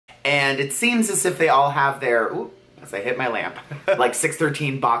And it seems as if they all have their, ooh, as I hit my lamp, like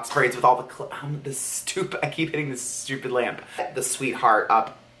 613 box braids with all the I keep hitting this stupid lamp. The sweetheart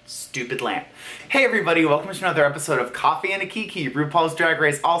up stupid lamp. Hey everybody, welcome to another episode of Coffee and a Kiki, RuPaul's Drag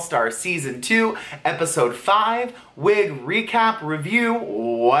Race All-Star Season 2, Episode 5, wig recap, review,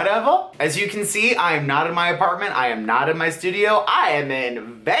 whatever. As you can see, I am not in my apartment, I am not in my studio, I am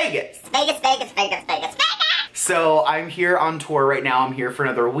in Vegas. Vegas. So I'm here on tour right now, I'm here for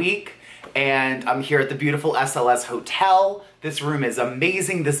another week, and I'm here at the beautiful SLS Hotel. This room is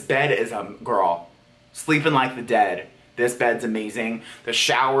amazing, this bed is, girl, sleeping like the dead. This bed's amazing. The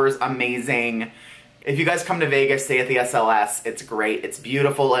shower's amazing. If you guys come to Vegas, stay at the SLS. It's great. It's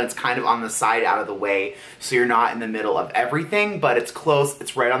beautiful, and it's kind of on the side out of the way, so you're not in the middle of everything, but it's close.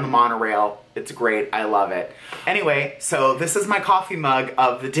 It's right on the monorail. It's great. I love it. Anyway, so this is my coffee mug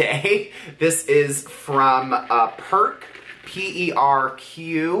of the day. This is from Perk,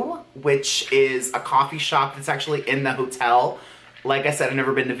 P-E-R-Q, which is a coffee shop that's actually in the hotel. Like I said, I've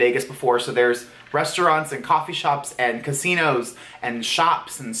never been to Vegas before, so there's restaurants and coffee shops and casinos and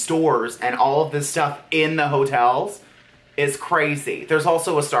shops and stores and all of this stuff in the hotels is crazy. There's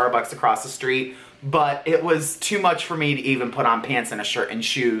also a Starbucks across the street, but it was too much for me to even put on pants and a shirt and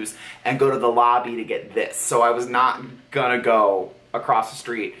shoes and go to the lobby to get this. So I was not gonna go across the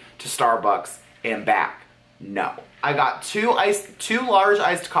street to Starbucks and back. No. I got two large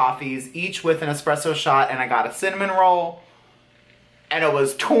iced coffees, each with an espresso shot, and I got a cinnamon roll. And it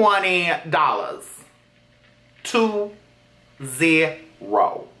was $20. 20.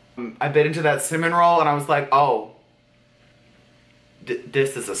 I bit into that cinnamon roll and I was like, oh,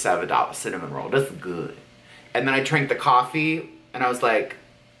 this is a $7 cinnamon roll. This is good. And then I drank the coffee and I was like,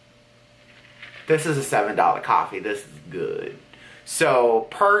 this is a $7 coffee. This is good. So,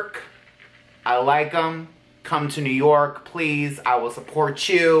 Perk, I like them. Come to New York, please. I will support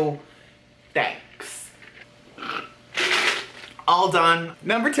you. Thanks. All done.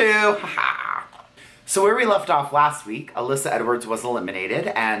 Number 2. So where we left off last week, Alyssa Edwards was eliminated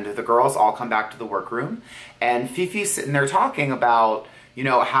and the girls all come back to the workroom and Fifi's sitting there talking about, you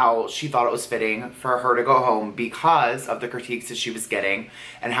know, how she thought it was fitting for her to go home because of the critiques that she was getting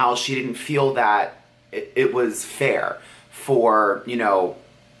and how she didn't feel that it was fair for, you know,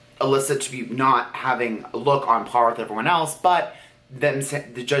 Alyssa to be not having a look on par with everyone else, but then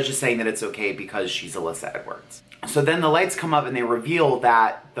the judge is saying that it's okay because she's Alyssa Edwards. So then the lights come up and they reveal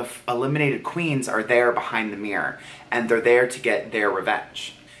that the eliminated queens are there behind the mirror and they're there to get their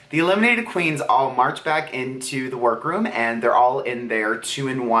revenge. The eliminated queens all march back into the workroom and they're all in their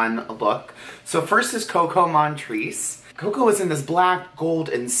 2-in-1 look. So first is Coco Montrese. Coco is in this black, gold,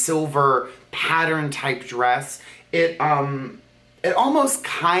 and silver pattern type dress. It almost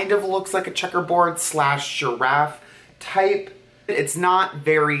kind of looks like a checkerboard / giraffe type. It's not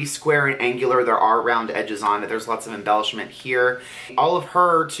very square and angular. There are round edges on it. There's lots of embellishment here. All of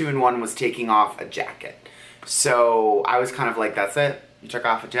her 2-in-1 was taking off a jacket. So I was kind of like, that's it? You took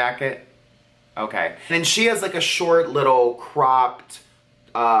off a jacket? Okay. And then she has like a short little cropped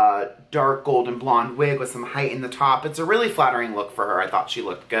dark golden blonde wig with some height in the top. It's a really flattering look for her. I thought she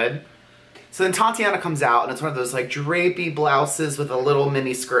looked good. So then Tatiana comes out and it's one of those like drapey blouses with a little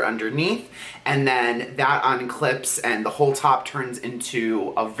mini skirt underneath, and then that unclips and the whole top turns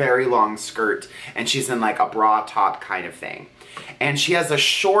into a very long skirt and she's in like a bra top kind of thing. And she has a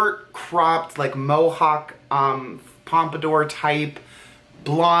short cropped like mohawk pompadour type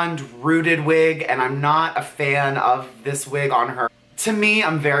blonde rooted wig, and I'm not a fan of this wig on her. To me,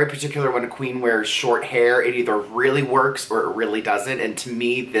 I'm very particular when a queen wears short hair. It either really works or it really doesn't, and to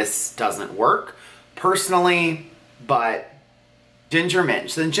me, this doesn't work, personally, but Ginger Minj.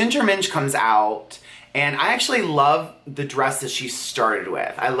 So then Ginger Minj comes out, and I actually love the dress that she started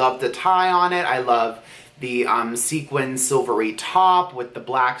with. I love the tie on it. I love the sequin silvery top with the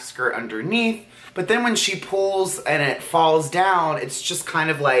black skirt underneath, but then when she pulls and it falls down, it's just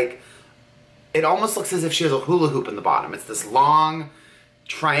kind of like, it almost looks as if she has a hula hoop in the bottom. It's this long,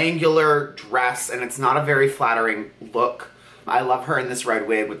 triangular dress, and it's not a very flattering look. I love her in this red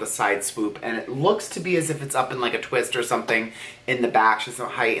wig with the side swoop, and it looks to be as if it's up in like a twist or something in the back. She has some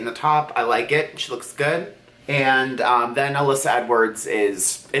height in the top. I like it. She looks good. And then Alyssa Edwards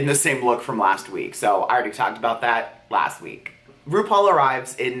is in the same look from last week. So I already talked about that last week. RuPaul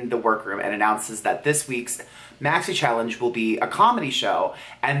arrives in the workroom and announces that this week's Maxi Challenge will be a comedy show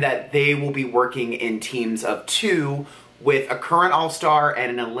and that they will be working in teams of 2 with a current all-star and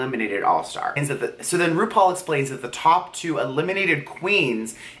an eliminated all-star. So then RuPaul explains that the top 2 eliminated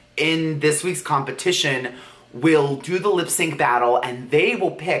queens in this week's competition will do the lip sync battle and they will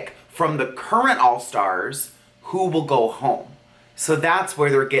pick from the current all-stars who will go home. So that's where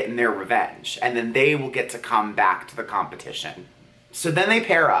they're getting their revenge. And then they will get to come back to the competition. So then they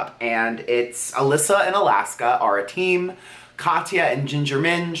pair up, and it's Alyssa and Alaska are a team. Katya and Ginger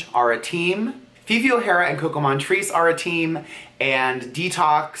Minge are a team. Fifi O'Hara and Coco Montrese are a team. And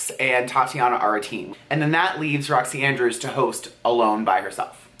Detox and Tatiana are a team. And then that leaves Roxy Andrews to host alone by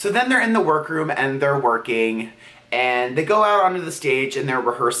herself. So then they're in the workroom and they're working. And they go out onto the stage and they're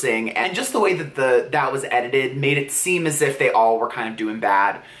rehearsing. And just the way that that was edited made it seem as if they all were kind of doing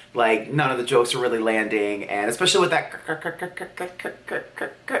bad. Like, none of the jokes are really landing, and especially with that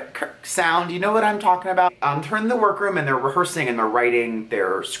sound, you know what I'm talking about? They're in the workroom and they're rehearsing and they're writing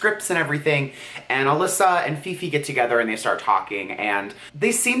their scripts and everything, and Alyssa and Fifi get together and they start talking, and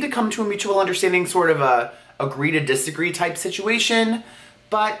they seem to come to a mutual understanding, sort of a agree to disagree type situation,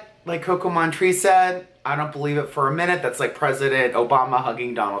 but like Coco Montrese said, I don't believe it for a minute. That's like President Obama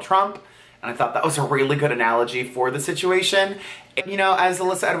hugging Donald Trump. And I thought that was a really good analogy for the situation. And, you know, as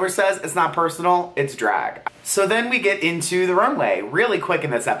Alyssa Edwards says, it's not personal, it's drag. So then we get into the runway. Really quick in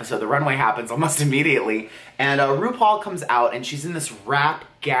this episode, the runway happens almost immediately. And RuPaul comes out and she's in this wrap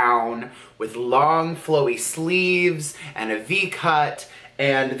gown with long flowy sleeves and a V-cut.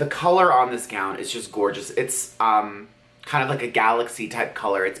 And the color on this gown is just gorgeous. It's kind of like a galaxy type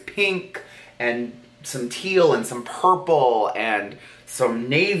color. It's pink and some teal and some purple and some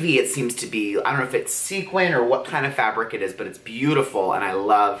navy, it seems to be. I don't know if it's sequin or what kind of fabric it is, but it's beautiful and I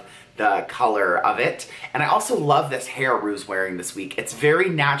love the color of it. And I also love this hair Ru's wearing this week. It's very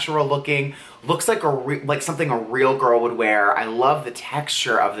natural looking, looks like like something a real girl would wear. I love the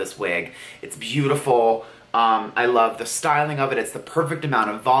texture of this wig. It's beautiful. I love the styling of it. It's the perfect amount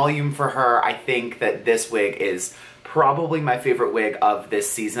of volume for her. I think that this wig is probably my favorite wig of this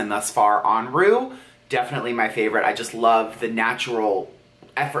season thus far on Ru. Definitely my favorite. I just love the natural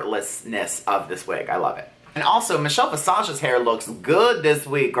effortlessness of this wig. I love it. And also, Michelle Visage's hair looks good this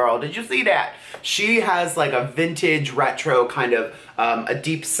week, girl. Did you see that? She has like a vintage retro kind of a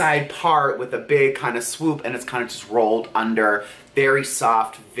deep side part with a big kind of swoop, and it's kind of just rolled under. Very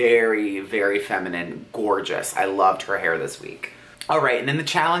soft, very, very feminine, gorgeous. I loved her hair this week. All right, and then the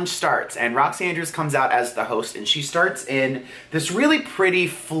challenge starts, and Roxy Andrews comes out as the host, and she starts in this really pretty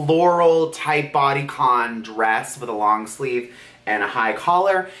floral type bodycon dress with a long sleeve and a high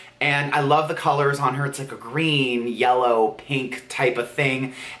collar, and I love the colors on her. It's like a green, yellow, pink type of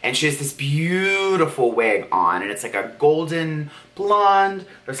thing, and she has this beautiful wig on, and it's like a golden blonde.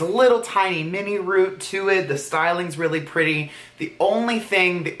 There's a little tiny mini root to it. The styling's really pretty. The only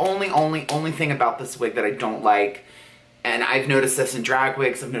thing about this wig that I don't like, and I've noticed this in drag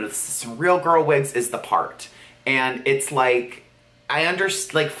wigs, I've noticed this in real girl wigs, is the part. And it's like,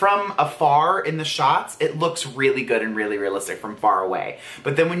 like from afar in the shots, it looks really good and really realistic from far away.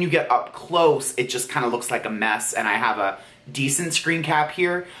 But then when you get up close, it just kind of looks like a mess. And I have a decent screen cap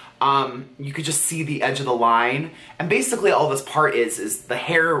here. You could just see the edge of the line. And basically all this part is the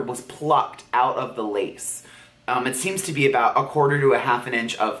hair was plucked out of the lace. It seems to be about 1/4 to 1/2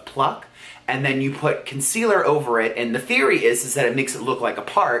 inch of pluck. And then you put concealer over it, and the theory is that it makes it look like a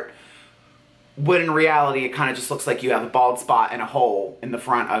part, when in reality it kind of just looks like you have a bald spot and a hole in the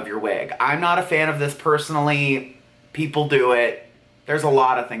front of your wig. I'm not a fan of this personally. People do it. There's a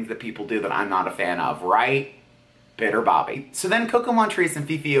lot of things that people do that I'm not a fan of, right? Bitter Bobby. So then Coco Montrese and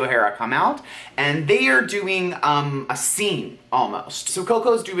Fifi O'Hara come out, and they are doing a scene, almost. So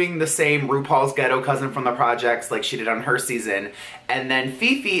Coco's doing the same RuPaul's ghetto cousin from the projects like she did on her season, and then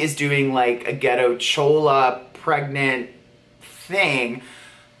Fifi is doing like a ghetto chola pregnant thing,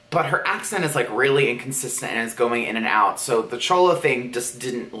 but her accent is like really inconsistent and is going in and out, so the chola thing just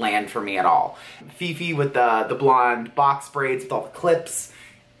didn't land for me at all. Fifi with the blonde box braids with all the clips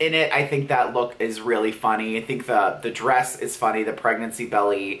in it, I think that look is really funny. I think the dress is funny. The pregnancy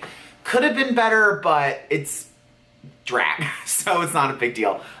belly could have been better, but it's drag, so it's not a big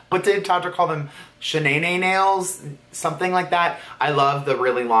deal. What did Tadra call them? Shanae nails? Something like that. I love the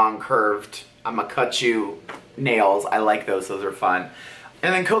really long curved, I'ma cut you nails. I like those. Those are fun.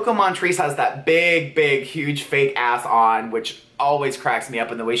 And then Coco Montrese has that big, huge fake ass on, which always cracks me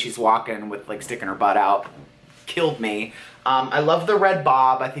up in the way she's walking with like sticking her butt out. Killed me. I love the red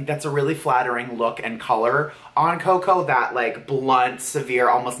bob. I think that's a really flattering look and color on Coco. That like blunt, severe,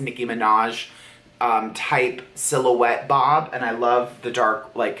 almost Nicki Minaj type silhouette bob. And I love the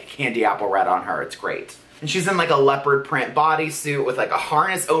dark like candy apple red on her. It's great. And she's in like a leopard print bodysuit with like a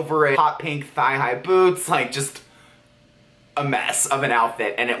harness over it, hot pink thigh-high boots, like just a mess of an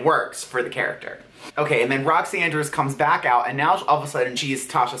outfit, and it works for the character. Okay, and then Roxy Andrews comes back out, and now all of a sudden she's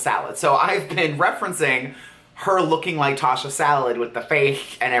Tasha Salad. So I've been referencing her looking like Tasha Salad with the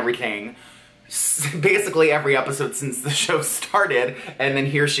face and everything basically every episode since the show started, and then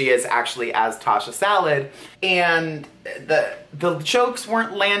here she is actually as Tasha Salad, and the jokes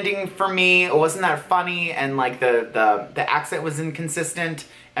weren't landing for me. It wasn't that funny, and like the accent was inconsistent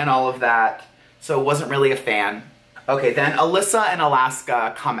and all of that, so wasn't really a fan. Okay, then Alyssa and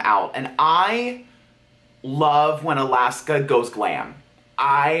Alaska come out, and I love when Alaska goes glam.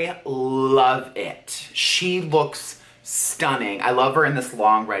 I love it. She looks stunning. I love her in this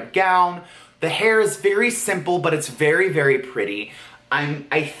long red gown. The hair is very simple, but it's very, very pretty.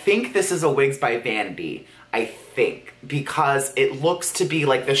 I think this is a Wigs by Vanity. I think, because it looks to be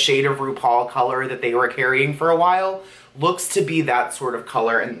like the shade of RuPaul color that they were carrying for a while. Looks to be that sort of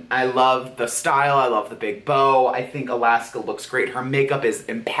color, and I love the style. I love the big bow. I think Alaska looks great. Her makeup is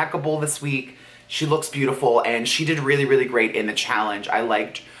impeccable this week. She looks beautiful, and she did really, really great in the challenge. I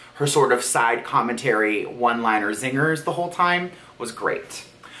liked her sort of side commentary, one-liner zingers the whole time. Was great.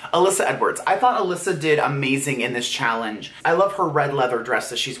 Alyssa Edwards. I thought Alyssa did amazing in this challenge. I love her red leather dress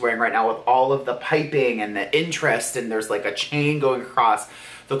that she's wearing right now with all of the piping and the interest, and there's like a chain going across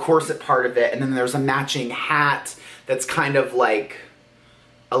the corset part of it, and then there's a matching hat that's kind of like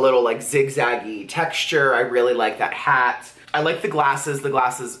a little like zigzaggy texture. I really like that hat. I like the glasses. The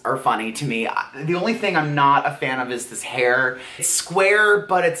glasses are funny to me. The only thing I'm not a fan of is this hair. It's square,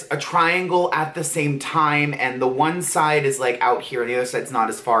 but it's a triangle at the same time, and the one side is like out here, and the other side's not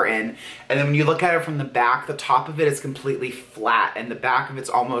as far in. And then when you look at it from the back, the top of it is completely flat, and the back of it's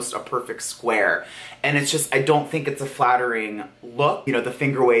almost a perfect square. And it's just, I don't think it's a flattering look. You know, the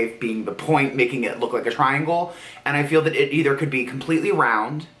finger wave being the point, making it look like a triangle. And I feel that it either could be completely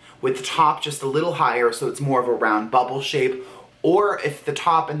round, with the top just a little higher so it's more of a round bubble shape, or if the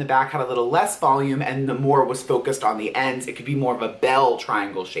top and the back had a little less volume and the more was focused on the ends, it could be more of a bell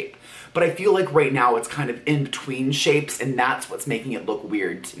triangle shape. But I feel like right now it's kind of in between shapes, and that's what's making it look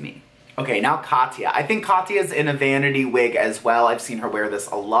weird to me. Okay, now Katya. I think Katya's in a vanity wig as well. I've seen her wear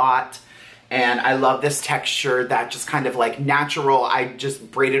this a lot. And I love this texture, that just kind of like natural, I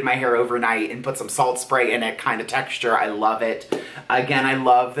just braided my hair overnight and put some salt spray in it kind of texture. I love it. Again, I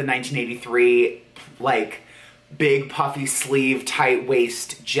love the 1983 like big puffy sleeve, tight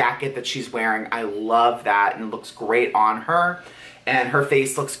waist jacket that she's wearing. I love that, and it looks great on her. And her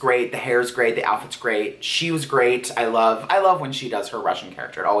face looks great, the hair's great, the outfit's great. She was great. I love when she does her Russian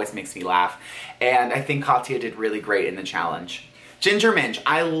character. It always makes me laugh. And I think Katya did really great in the challenge. Ginger Minj,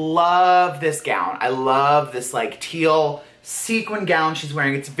 I love this gown. I love this like teal sequin gown she's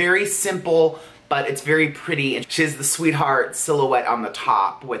wearing. It's very simple, but it's very pretty. And she has the sweetheart silhouette on the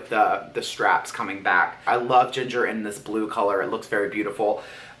top with the straps coming back. I love Ginger in this blue color. It looks very beautiful.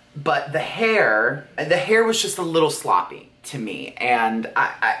 But the hair was just a little sloppy to me. And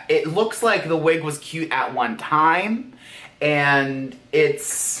it looks like the wig was cute at one time, and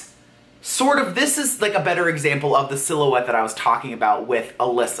it's sort of, this is like a better example of the silhouette that I was talking about with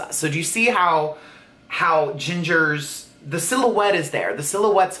Alyssa. So do you see how Ginger's, the silhouette is there. The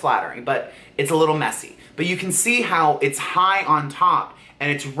silhouette's flattering, but it's a little messy. But you can see how it's high on top,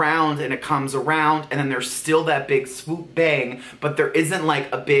 and it's round, and it comes around, and then there's still that big swoop bang, but there isn't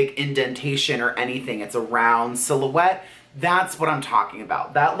like a big indentation or anything. It's a round silhouette. That's what I'm talking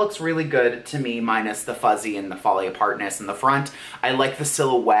about. That looks really good to me, minus the fuzzy and the falling apartness in the front. I like the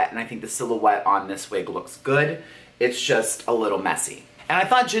silhouette, and I think the silhouette on this wig looks good. It's just a little messy. And I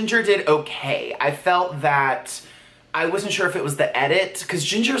thought Ginger did okay. I felt that I wasn't sure if it was the edit, because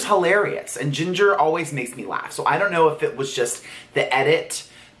Ginger's hilarious, and Ginger always makes me laugh. So I don't know if it was just the edit,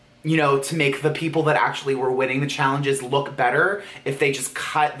 you know, to make the people that actually were winning the challenges look better, if they just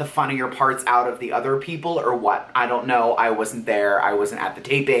cut the funnier parts out of the other people or what. I don't know. I wasn't there. I wasn't at the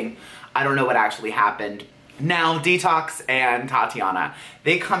taping. I don't know what actually happened. Now, Detox and Tatiana,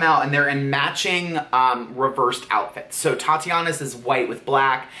 they come out and they're in matching reversed outfits. So Tatiana's is white with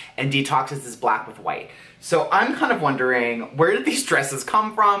black, and Detox's is black with white. So I'm kind of wondering, where did these dresses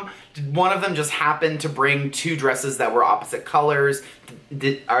come from? Did one of them just happen to bring two dresses that were opposite colors?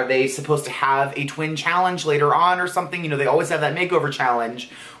 Are they supposed to have a twin challenge later on or something? You know, they always have that makeover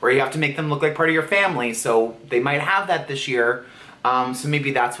challenge where you have to make them look like part of your family. So they might have that this year. So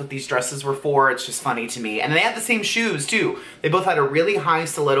maybe that's what these dresses were for. It's just funny to me. And they had the same shoes too. They both had a really high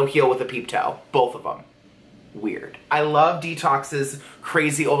stiletto heel with a peep toe. Both of them. Weird. I love Detox's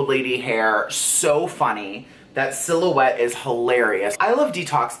crazy old lady hair. So funny. That silhouette is hilarious. I love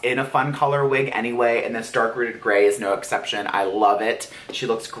Detox in a fun color wig anyway, and this dark rooted gray is no exception. I love it. She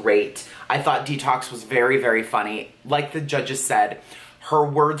looks great. I thought Detox was very, very funny. Like the judges said, her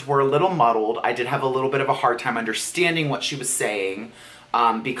words were a little muddled. I did have a little bit of a hard time understanding what she was saying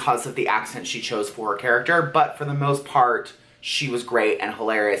because of the accent she chose for her character, but for the most part, she was great and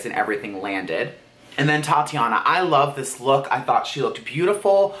hilarious and everything landed. And then Tatiana, I love this look. I thought she looked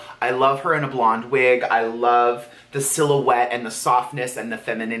beautiful. I love her in a blonde wig. I love the silhouette and the softness and the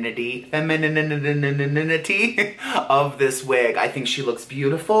femininity of this wig. I think she looks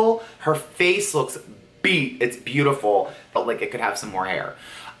beautiful. Her face looks beat. It's beautiful, but like it could have some more hair.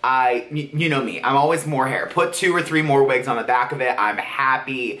 You know me, I'm always more hair. Put 2 or 3 more wigs on the back of it. I'm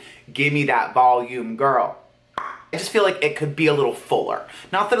happy. Give me that volume, girl. I just feel like it could be a little fuller.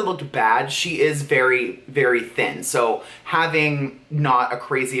 Not that it looked bad. She is very, very thin. So having not a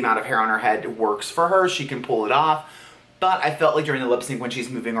crazy amount of hair on her head works for her. She can pull it off. But I felt like during the lip sync when she's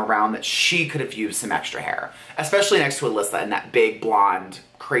moving around that she could have used some extra hair. Especially next to Alyssa and that big blonde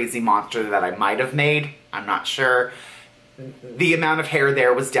crazy monster that I might have made. I'm not sure. The amount of hair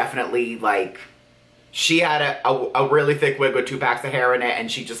there was definitely like, she had a really thick wig with 2 packs of hair in it and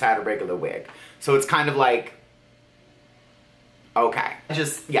she just had a regular wig. So it's kind of like, okay.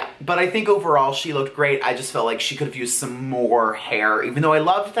 Yeah. But I think overall she looked great. I just felt like she could have used some more hair. Even though I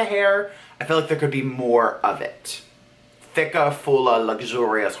loved the hair, I felt like there could be more of it. Thicker, fuller,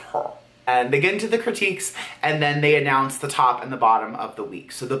 luxurious hair. And they get into the critiques and then they announce the top and the bottom of the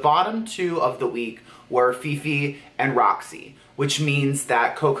week. So the bottom 2 of the week were Fifi and Roxy, which means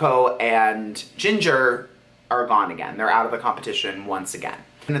that Coco and Ginger are gone again. They're out of the competition once again.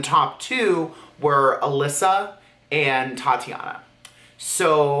 And the top 2 were Alyssa and Tatiana.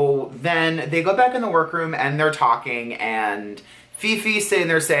 So then they go back in the workroom and they're talking and Fifi's sitting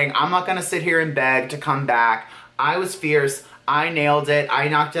there saying, I'm not gonna sit here and beg to come back. I was fierce. I nailed it. I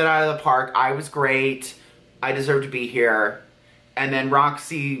knocked it out of the park. I was great. I deserve to be here. And then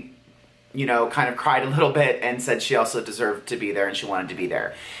Roxy, you know, kind of cried a little bit and said she also deserved to be there and she wanted to be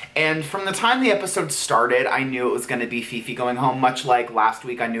there. And from the time the episode started, I knew it was going to be Fifi going home, much like last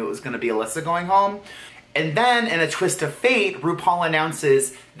week I knew it was going to be Alyssa going home. And then, in a twist of fate, RuPaul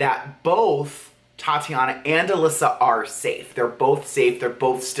announces that both Tatiana and Alyssa are safe. They're both safe. They're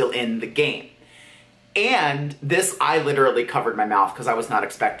both still in the game. And this, I literally covered my mouth because I was not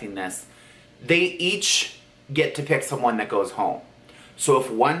expecting this. They each get to pick someone that goes home. So if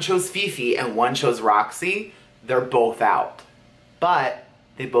one chose Fifi and one chose Roxy, they're both out. But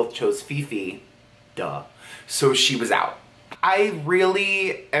they both chose Fifi, duh. So she was out. I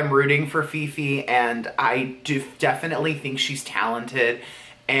really am rooting for Fifi and I do definitely think she's talented.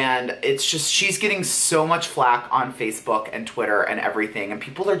 And it's just, she's getting so much flack on Facebook and Twitter and everything. And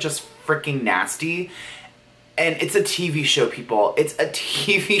people are just freaking nasty. And it's a TV show, people. It's a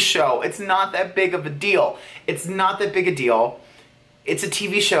TV show. It's not that big of a deal. It's not that big a deal. It's a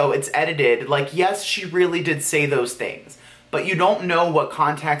TV show. It's edited. Like, yes, she really did say those things. But you don't know what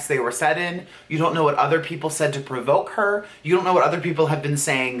context they were said in. You don't know what other people said to provoke her. You don't know what other people have been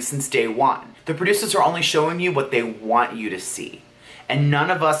saying since day one. The producers are only showing you what they want you to see. And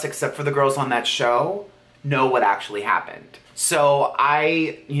none of us, except for the girls on that show, know what actually happened. So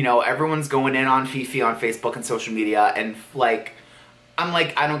everyone's going in on Fifi on Facebook and social media, and I'm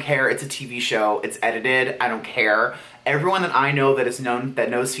like, I don't care, it's a TV show, it's edited, I don't care. Everyone that I know that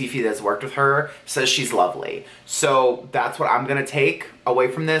knows Fifi, that has worked with her, says she's lovely. So that's what I'm gonna take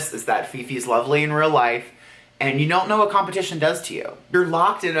away from this, is that Fifi's lovely in real life, and you don't know what competition does to you. You're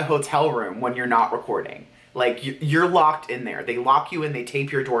locked in a hotel room when you're not recording. Like, you're locked in there. They lock you in, they tape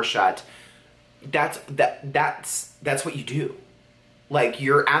your door shut. That's what you do. Like,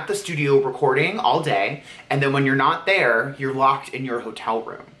 you're at the studio recording all day, and then when you're not there, you're locked in your hotel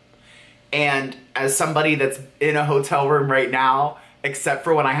room. And as somebody that's in a hotel room right now, except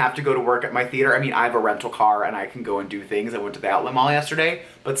for when I have to go to work at my theater, I mean, I have a rental car and I can go and do things. I went to the outlet mall yesterday,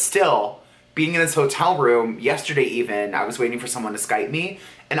 but still, being in this hotel room, yesterday even, I was waiting for someone to Skype me,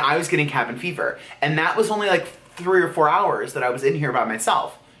 and I was getting cabin fever. And that was only like 3 or 4 hours that I was in here by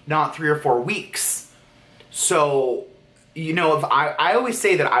myself, not 3 or 4 weeks. So, if I always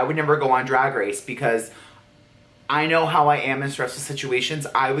say that I would never go on Drag Race because I know how I am in stressful situations.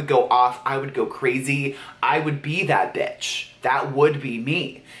 I would go off, I would go crazy, I would be that bitch. That would be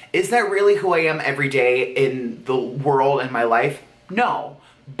me. Is that really who I am every day in the world and my life? No.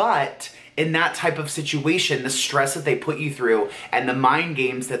 But in that type of situation, the stress that they put you through and the mind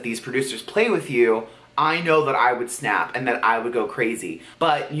games that these producers play with you, I know that I would snap and that I would go crazy.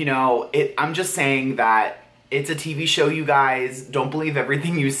 But, I'm just saying that it's a TV show, you guys. Don't believe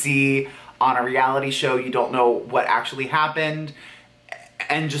everything you see on a reality show. You don't know what actually happened.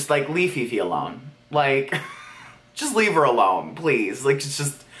 And just, leave Fifi alone. Just leave her alone, please.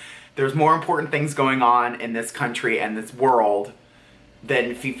 There's more important things going on in this country and this world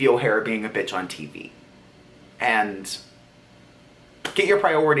than Fifi O'Hara being a bitch on TV. And get your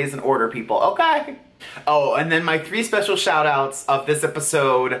priorities in order, people, okay? Oh, and then my 3 special shout outs of this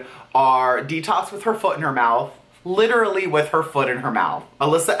episode are Detox with her foot in her mouth. Literally with her foot in her mouth.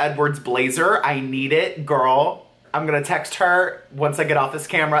 Alyssa Edwards blazer, I need it, girl. I'm gonna text her once I get off this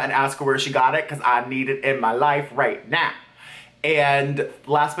camera and ask her where she got it because I need it in my life right now. And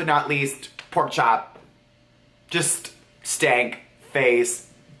last but not least, pork chop. Just stank,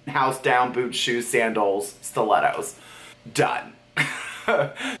 face, house down, boots, shoes, sandals, stilettos. Done.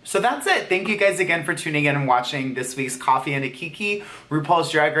 So that's it. Thank you guys again for tuning in and watching this week's Coffee and a Kiki,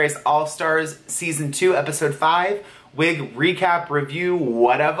 RuPaul's Drag Race All-Stars Season 2, Episode 5, wig recap, review,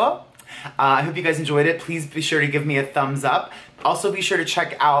 whatever. I hope you guys enjoyed it. Please be sure to give me a thumbs up. Also be sure to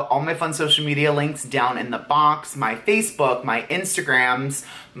check out all my fun social media links down in the box. My Facebook, my Instagrams,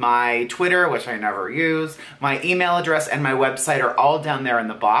 my Twitter, which I never use, my email address, and my website are all down there in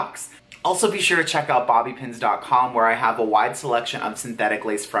the box. Also be sure to check out bobbypins.com where I have a wide selection of synthetic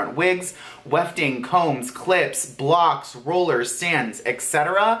lace front wigs, wefting, combs, clips, blocks, rollers, stands,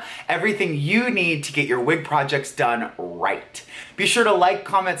 etc. Everything you need to get your wig projects done right. Be sure to like,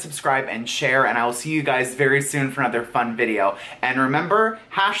 comment, subscribe, and share, and I will see you guys very soon for another fun video. And remember,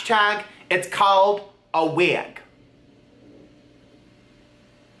 hashtag, it's called a wig.